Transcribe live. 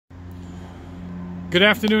Good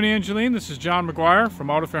afternoon, Angeline. This is John McGuire from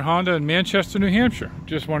Auto Fair Honda in Manchester, New Hampshire.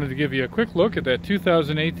 Just wanted to give you a quick look at that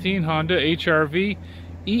 2018 Honda HRV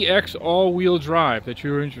EX all-wheel drive that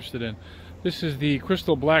you were interested in. This is the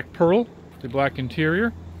crystal black pearl, the black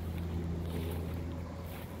interior.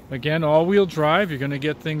 Again, all-wheel drive. You're going to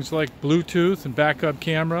get things like Bluetooth and backup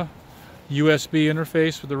camera, USB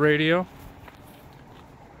interface with the radio,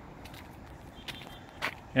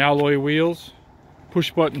 alloy wheels,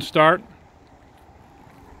 push-button start.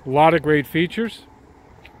 A lot of great features.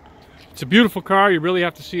 It's a beautiful car. You really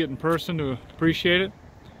have to see it in person to appreciate it.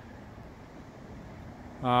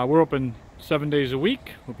 We're open 7 days a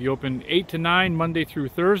week. We'll be open 8 to 9 Monday through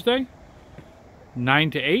Thursday, 9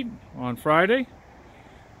 to 8 on Friday,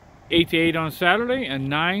 8 to 8 on Saturday, and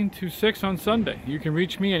 9 to 6 on Sunday. You can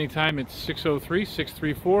reach me anytime at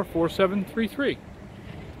 603-634-4733.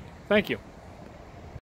 Thank you.